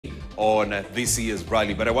on this year's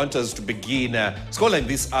rally. But I want us to begin scoreline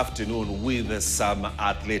this afternoon with some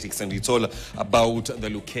athletics, and it's all about the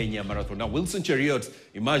Lukenya Marathon. Now, Wilson Cheruiyot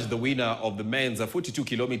emerged the winner of the men's 42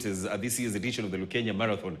 kilometers at this year's edition of the Lukenya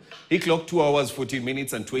Marathon. He clocked 2 hours, 14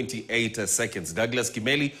 minutes and 28 seconds. Douglas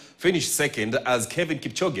Kimeli finished second as Kevin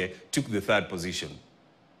Kipchoge took the third position.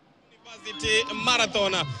 University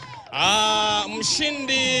Marathon.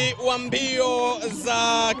 Mshindi wa mbio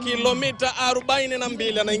za kilomita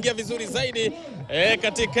 42 anaingia vizuri zaidi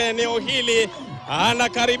katika eneo hili,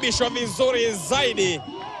 anakaribishwa vizuri zaidi.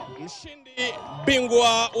 Mshindi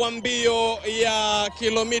bingwa wa mbio ya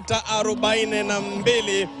kilomita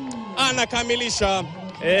 42 anakamilisha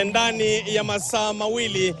ndani ya masaa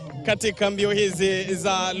mawili katika mbio hizi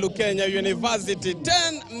za Lukenya University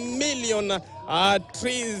 10 million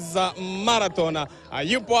trees marathon.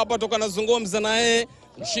 Yupo hapa toka nazungumza naye.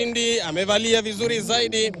 Mshindi amevalia vizuri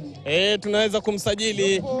zaidi. Tunaweza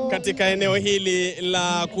kumsajili katika eneo hili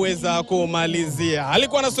la kuweza kumalizia.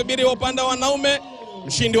 Alikuwa anasubiri upande wa wanaume.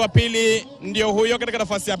 Mshindi wa pili ndio huyo katika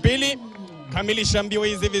nafasi ya pili, kamilisha mbio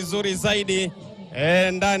hizi vizuri zaidi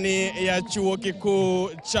ndani ya chuo kikuu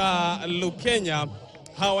cha Lukenya.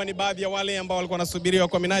 Hawa ni baadhi ya wale ambao walikuwa wanasubiriwa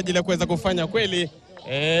kwa minajili ya kuweza kufanya kweli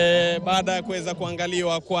baada ya kuweza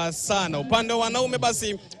kuangaliwa kwa sana. Upande wa wanaume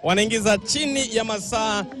basi wanaingiza chini ya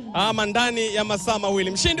masaa ama ndani ya masaa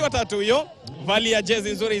mawili. Mshindi wa tatu huyo, valia jezi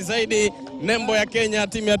nzuri zaidi, nembo ya Kenya,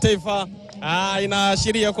 timu ya taifa.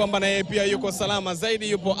 Inaashiria kwamba na yeye pia yuko salama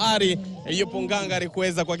zaidi, yupo ari, yupo ngangari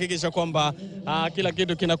kuweza kuhakikisha kwamba kila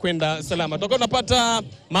kitu kinakwenda salama. Tutakuwa tunapata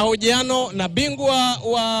mahojiano na bingwa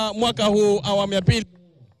wa mwaka huu awamu ya pili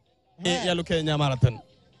ya Lukenya Marathon.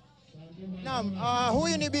 Naam,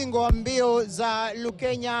 huyu ni bingwa wa mbio za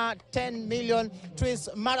Lukenya 10 million trees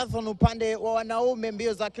marathon upande wa wanaume,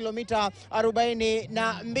 mbio za kilomita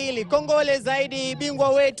 42. Kongole zaidi bingwa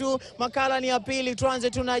wetu, makala ni ya pili. Tuanze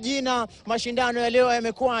tuna jina, mashindano ya leo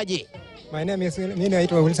yamekuaje? My name is mimi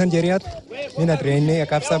naitwa Wilson Cheruiyot. Mimi na trainee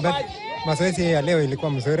Kapsabet. Mazoezi ya leo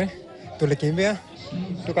ilikuwa mzuri. Tulikimbia,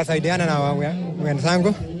 tukasaidiana na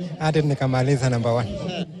wenzangu hadi nikamaliza number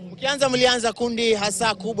 1. Mlianza kundi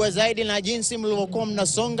hasa kubwa zaidi, na jinsi mlivyokuwa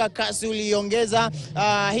mnasonga kasi uliongeza.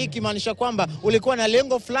 Hii kimaanisha kwamba ulikuwa na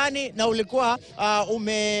lengo fulani na ulikuwa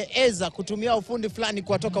umeeza kutumia ufundi fulani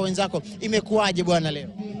kuwatoka wenzako. Imekuwaje bwana leo?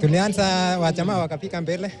 Tulianza wajamaa wakapika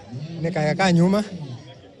mbele, nikakaa nyuma,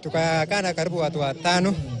 tukakaa karibu watu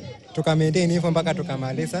 5, tukamaintain hivyo mpaka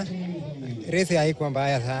tukamaliza. Race haikuwa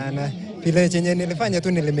mbaya sana. Vile chenye nilifanya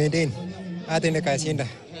tu nilimaintain hadi nikashinda.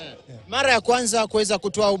 Mara ya kwanza kuweza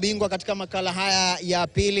kutoa ubingwa katika makala haya ya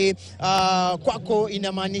pili, kwako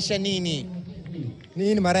inamaanisha nini?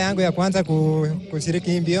 Ni mara yangu ya kwanza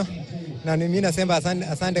kushiriki mbio, na mimi nasema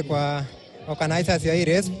asante kwa organizers ya hii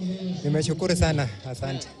race. Nimeshukuru sana,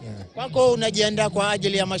 asante. Kwako unajiandaa kwa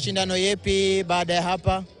ajili ya mashindano yepi baada ya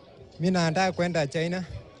hapa? Mimi naandaa kwenda China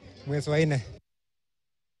mwezi wa 4.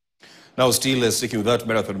 Now, still sticking with that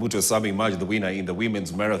marathon, Muto Sami emerged the winner in the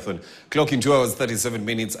women's marathon, clocking 2 hours, 37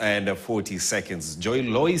 minutes and 40 seconds. Joy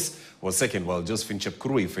Lois was second, while Josephine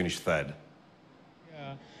Chepkurui finished third.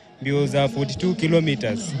 Mbio za 42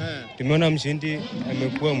 kilometers. Tumeona mshindi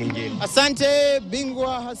amekuwa mwingine. Asante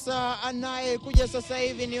bingwa hasa anayekuja sasa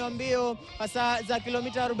hivi ni mbio hasa za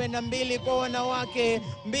kilomita 42 kwa wanawake,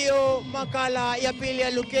 mbio makala ya pili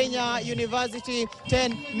ya Lukenya University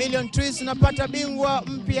 10 million trees. Napata bingwa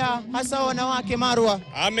mpya hasa wanawake. Marwa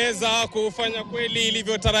ameweza kufanya kweli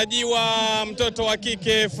ilivyotarajiwa. Mtoto wa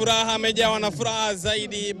kike furaha, amejawa na furaha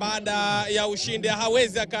zaidi baada ya ushindi.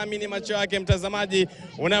 Hawezi akaamini macho yake mtazamaji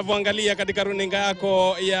unavyoangalia katika runinga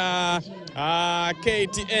yako ya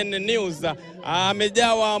KTN News.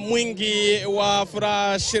 Amejawa mwingi wa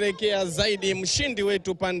furaha, sherekea zaidi mshindi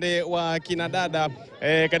wetu pande wa kinadada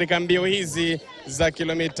katika mbio hizi za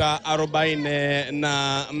kilomita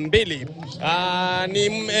 42. Ni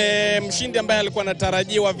mshindi ambaye alikuwa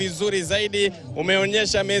anatarajiwa vizuri zaidi.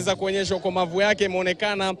 Umeonyesha, ameweza kuonyesha ukomavu yake,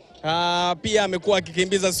 imeonekana pia amekuwa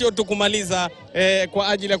akikimbiza sio tu kumaliza kwa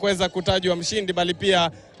ajili ya kuweza kutajwa mshindi, bali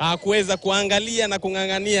pia kuweza kuangalia na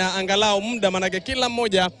kungangania angalau muda, manake kila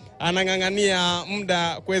mmoja anangangania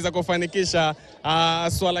muda kuweza kufanikisha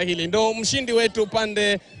swala hili. Ndio mshindi wetu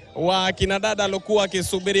pande wa kinadada alokuwa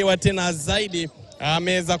akisubiriwa tena zaidi,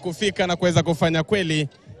 ameweza kufika na kuweza kufanya kweli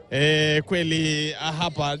kweli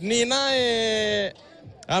hapa. Ni naye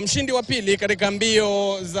mshindi wa pili katika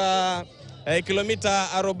mbio za kilomita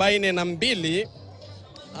 42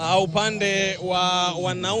 upande wa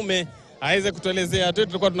wanaume, aweze kutuelezea tu,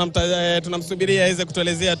 tulikuwa tunamsubiria aweze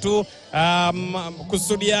kutuelezea tu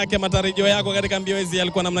kusudi yake, matarajio yako katika mbio hizi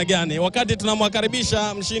yalikuwa namna gani, wakati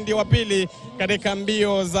tunamwakaribisha mshindi wa pili katika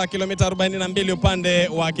mbio za kilomita 42 upande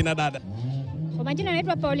wa kinadada. Kwa majina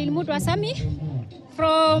naitwa Pauline Mutu Asami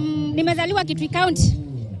nimezaliwa Kitui County.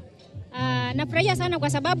 Nafurahia sana kwa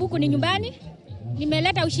sababu huku ni nyumbani.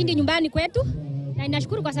 Nimeleta ushindi nyumbani kwetu na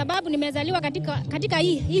ninashukuru kwa sababu nimezaliwa katika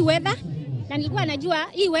hii weather, na nilikuwa najua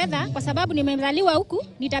hii weather kwa sababu nimezaliwa huku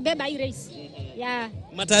nitabeba hii race. Yeah.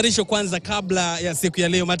 Matayarisho kwanza kabla ya siku ya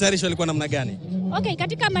leo, matayarisho yalikuwa namna gani? Okay,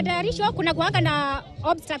 katika matayarisho kuna kuanga na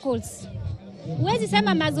obstacles. Huwezi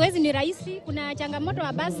sema mazoezi ni rahisi, kuna changamoto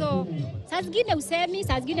ambazo saa zingine usemi,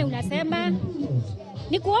 saa zingine unasema.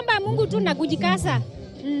 Ni kuomba Mungu tu na kujikasa.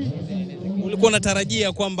 Ulikuwa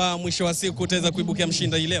unatarajia kwamba mwisho wa siku utaweza kuibukia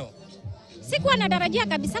mshindi hii leo? Sikuwa natarajia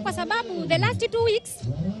kabisa kwa sababu the last 2 weeks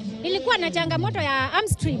nilikuwa na changamoto ya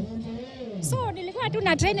hamstring. So nilikuwa tu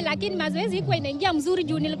na train, lakini mazoezi ilikuwa inaingia mzuri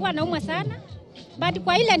juu nilikuwa naumwa sana. But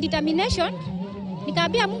kwa ile determination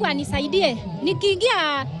nikaambia Mungu anisaidie.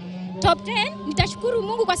 Nikiingia top 10 nitashukuru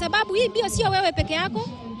Mungu kwa sababu hii mbio sio wewe peke yako.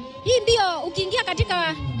 Hii mbio ukiingia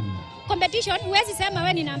katika competition huwezi sema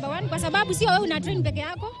wewe ni number 1 kwa sababu sio wewe una train peke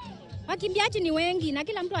yako. Wakimbiaji ni wengi na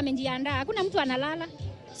kila mtu amejiandaa. Hakuna mtu analala.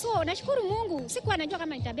 So nashukuru Mungu. Sikuwa najua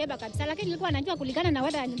kama nitabeba kabisa, lakini nilikuwa najua kulingana na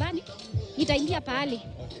weather ya nyumbani nitaingia pahali.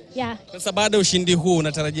 Yeah. Sasa baada ya ushindi huu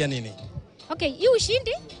unatarajia nini? Okay, hii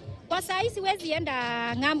ushindi kwa saa hii siwezi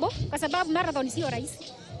enda ngambo kwa sababu marathon sio rahisi.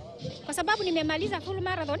 Kwa sababu nimemaliza full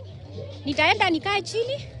marathon, nitaenda nikae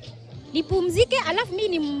chini, nipumzike, alafu mimi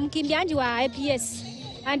ni mkimbiaji wa APS,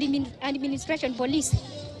 Administration Police.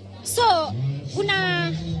 So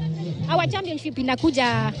kuna our championship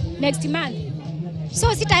inakuja next month.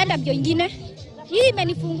 So sitaenda mbio ingine. Hii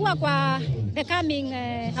imenifungua kwa the coming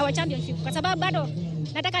our championship kwa sababu bado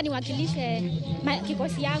nataka niwakilishe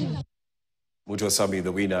kikosi yangu. Mutu Asami, the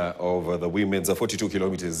winner of the women's 42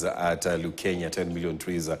 kilometers at Lukenya 10 million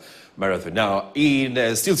trees marathon. Now,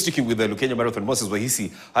 in still sticking with the Lukenya marathon, Moses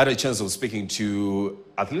Wahisi had a chance of speaking to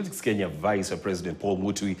Athletics Kenya Vice President Paul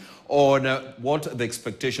Mutui on what the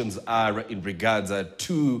expectations are in regards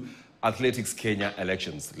to Athletics Kenya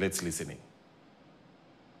elections. Let's listen in.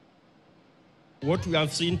 What we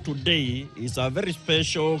have seen today is a very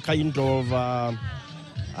special kind of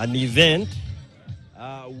an event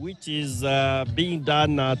which is being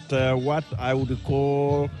done at what I would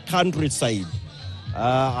call countryside.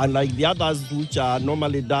 Unlike the others which are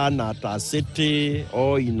normally done at a city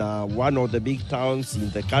or in one of the big towns in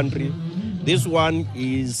the country, this one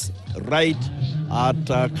is right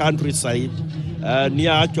at countryside, near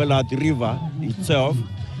actually at the river itself.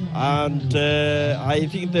 And I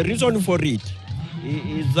think the reason for it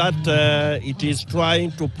is that it is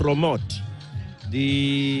trying to promote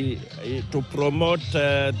the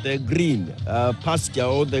green pasture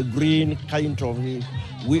or the green kind of,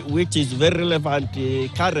 which is very relevant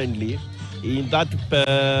currently in that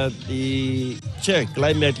the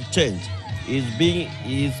climate change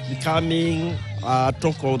is becoming a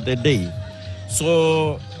talk of the day.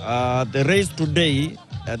 So the race today,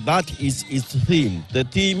 that is its theme. The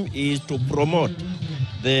theme is to promote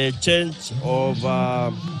the change of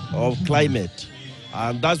climate.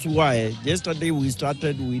 And that's why yesterday we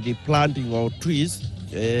started with the planting of trees,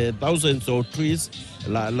 thousands of trees.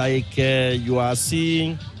 Like you are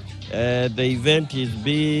seeing, the event is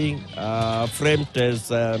being framed as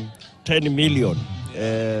 10 million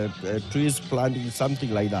trees planting,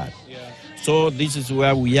 something like that. Yeah. So this is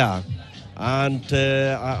where we are. And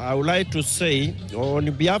I would like to say, on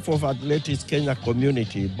behalf of Athletics Kenya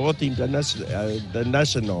community, both international, the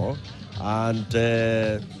national and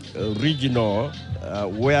regional,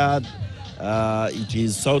 where it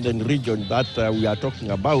is southern region that we are talking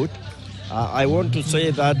about, I want to say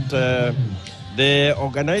that the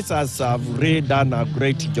organizers have really done a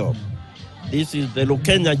great job. This is the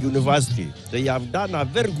Lukenya University. They have done a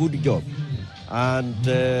very good job. And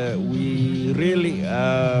we really,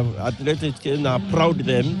 Athletics Kenya, are proud of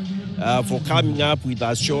them for coming up with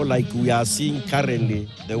a show like we are seeing currently,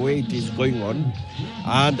 the way it is going on.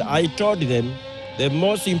 And I told them the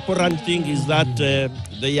most important thing is that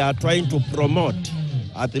they are trying to promote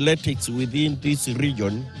athletics within this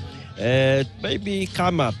region. Maybe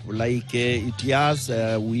come up like it has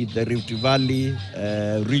with the Rift Valley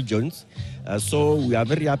regions. So we are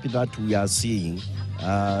very happy that we are seeing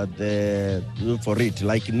for it.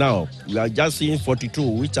 Like now, we are just seeing 42,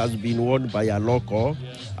 which has been won by a local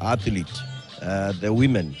athlete, the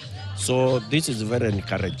women. So this is very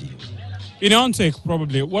encouraging. In your own take,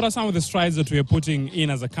 probably, what are some of the strides that we are putting in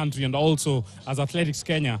as a country and also as Athletics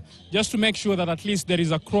Kenya, just to make sure that at least there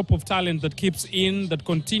is a crop of talent that keeps in, that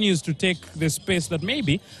continues to take the space that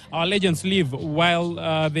maybe our legends leave while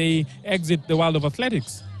they exit the world of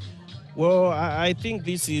athletics? Well, I think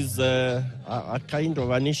this is a kind of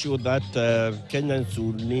an issue that Kenyans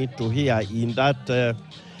will need to hear, in that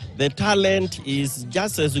the talent is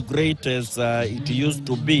just as great as it used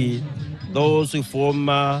to be those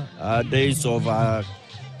former days of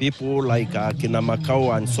people like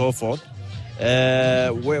Kinamakau and so forth,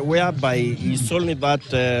 whereby it's only that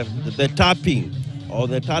the tapping or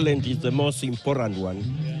the talent is the most important one,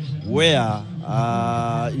 where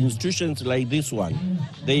institutions like this one,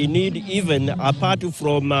 they need, even apart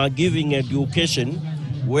from giving education,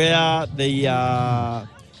 where they are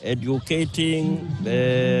educating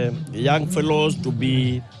young fellows to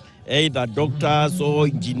be either doctors or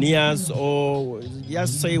engineers or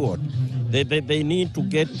just say what. They need to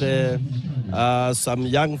get some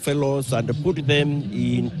young fellows and put them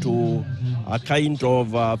into a kind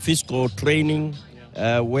of physical training,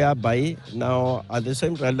 whereby now at the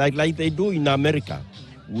same time, like they do in America,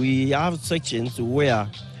 we have sections where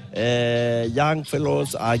young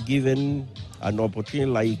fellows are given an opportunity,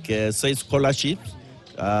 like say scholarships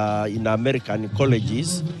in American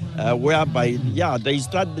colleges, whereby they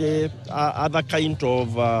start other kind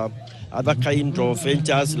of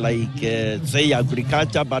ventures like say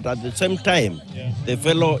agriculture, but at the same time the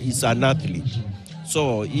fellow is an athlete.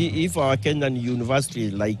 So if our Kenyan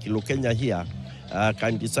university like Lukenya here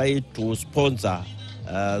can decide to sponsor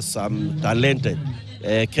some talented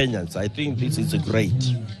Kenyans, I think this is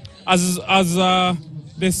great. As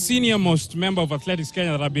the senior most member of Athletics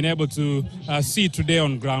Kenya that I've been able to see today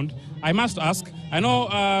on ground, I must ask, I know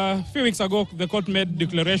a few weeks ago the court made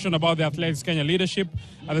declaration about the Athletics Kenya leadership.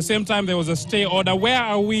 At the same time, there was a stay order. Where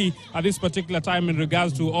are we at this particular time in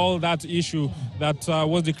regards to all that issue that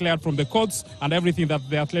was declared from the courts and everything that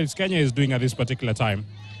the Athletics Kenya is doing at this particular time?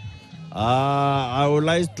 I would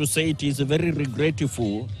like to say it is very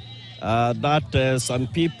regretful that some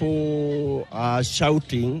people are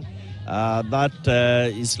shouting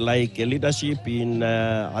that is like a leadership in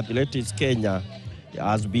Athletics Kenya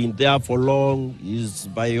has been there for long, is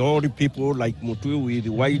by all people like Mutu with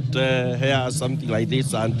white hair, something like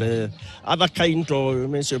this, and other kind of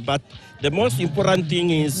mention. But the most important thing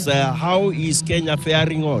is how is Kenya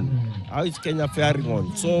faring on? How is Kenya faring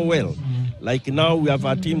on? So well, like now we have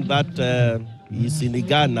a team that is in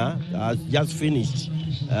Ghana, has just finished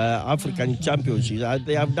African Championship.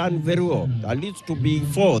 They have done very well, at least to be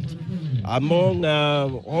fourth among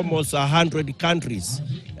almost 100 countries.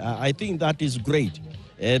 I think that is great.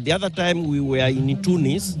 The other time we were in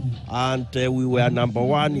Tunis and we were number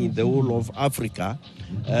one in the whole of Africa.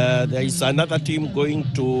 There is another team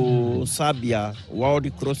going to Serbia,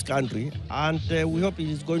 world cross country, and we hope it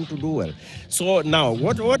is going to do well. So now,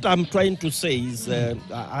 what I'm trying to say is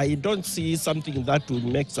I don't see something that will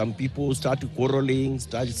make some people start quarreling,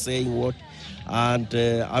 start saying what, and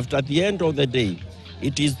after the end of the day,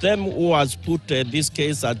 it is them who has put this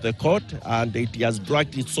case at the court, and it has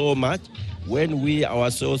dragged it so much when we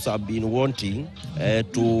ourselves have been wanting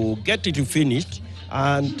to get it finished,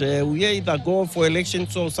 and we either go for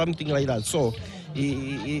elections or something like that. So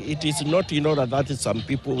it is not in order that some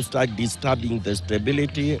people start disturbing the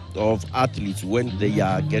stability of athletes when they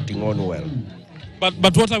are getting on well.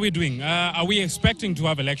 But what are we doing? Are we expecting to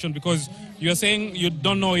have election? Because you're saying you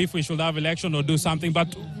don't know if we should have election or do something,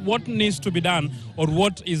 but what needs to be done, or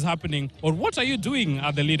what is happening, or what are you doing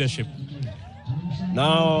at the leadership?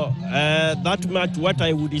 Now, that much what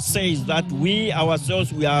I would say is that we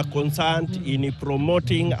ourselves, we are concerned in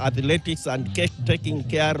promoting athletics and taking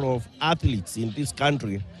care of athletes in this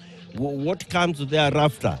country. What comes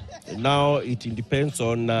thereafter? Now it depends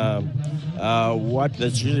on what the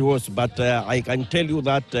situation was, but I can tell you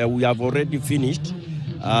that we have already finished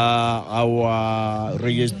our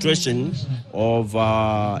registration of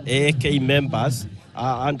AAK members.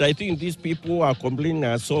 And I think these people who are complaining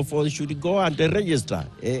and so forth should go and register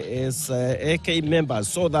as AK members,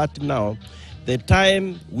 so that now the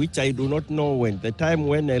time, which I do not know when, the time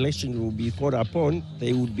when election will be called upon,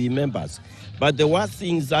 they will be members. But the worst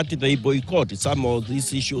thing is that they boycott some of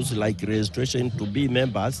these issues like registration to be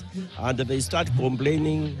members, and they start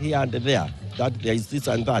complaining here and there that there is this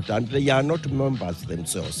and that, and they are not members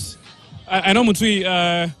themselves. I know, Mutui,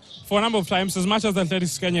 for a number of times, as much as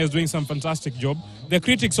Athletics Kenya is doing some fantastic job, the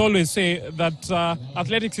critics always say that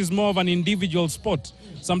athletics is more of an individual sport.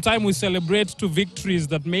 Sometimes we celebrate two victories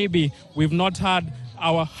that maybe we've not had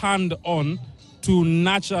our hand on. to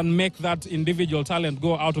nurture and make that individual talent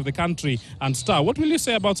go out of the country and star. What will you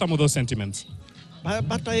say about some of those sentiments?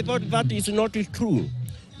 But I thought that is not true,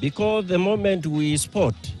 because the moment we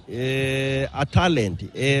spot a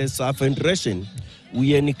talent as a federation,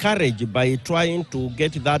 we encourage by trying to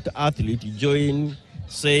get that athlete join,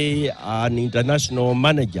 say, an international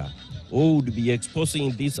manager who would be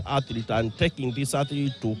exposing this athlete and taking this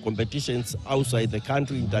athlete to competitions outside the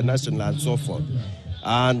country, international and so forth.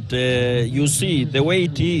 And you see the way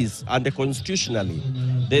it is, and constitutionally,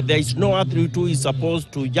 there is no athlete who is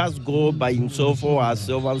supposed to just go by himself or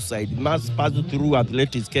herself outside. He must pass through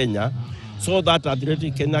Athletics Kenya, so that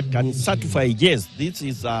Athletics Kenya can certify, yes, this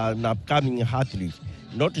is an upcoming athlete,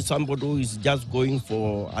 not somebody who is just going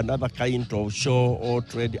for another kind of show or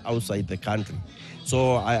trade outside the country.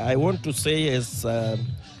 So I want to say, as a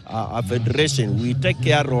federation, we take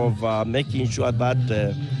care of making sure that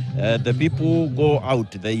the people who go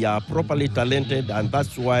out, they are properly talented, and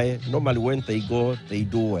that's why normally when they go, they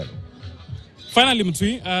do well. Finally,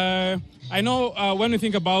 Mutui, I know when we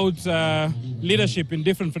think about leadership in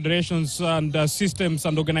different federations and systems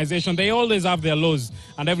and organizations, they always have their laws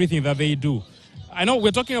and everything that they do. I know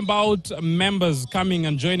we're talking about members coming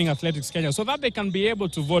and joining Athletics Kenya so that they can be able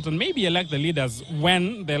to vote and maybe elect the leaders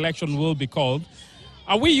when the election will be called.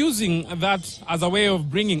 Are we using that as a way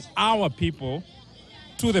of bringing our people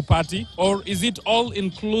to the party, or is it all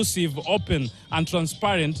inclusive, open and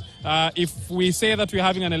transparent? If we say that we're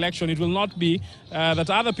having an election, it will not be that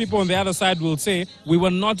other people on the other side will say we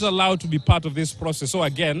were not allowed to be part of this process. So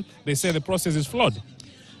again, they say the process is flawed.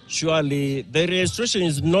 Surely, the registration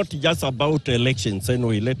is not just about elections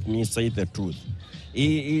anyway, let me say the truth.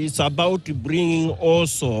 It's about bringing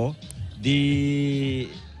also the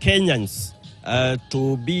Kenyans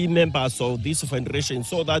to be members of this federation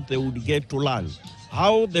so that they would get to learn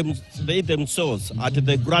how they themselves at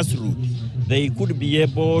the grassroots, they could be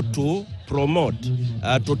able to promote,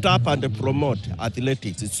 to tap and promote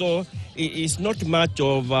athletics. So it's not much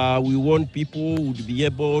of we want people who would be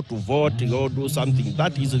able to vote or do something.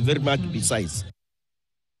 That is very much besides.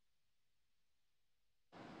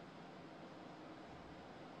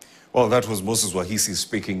 Well, that was Moses Wahisi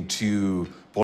speaking to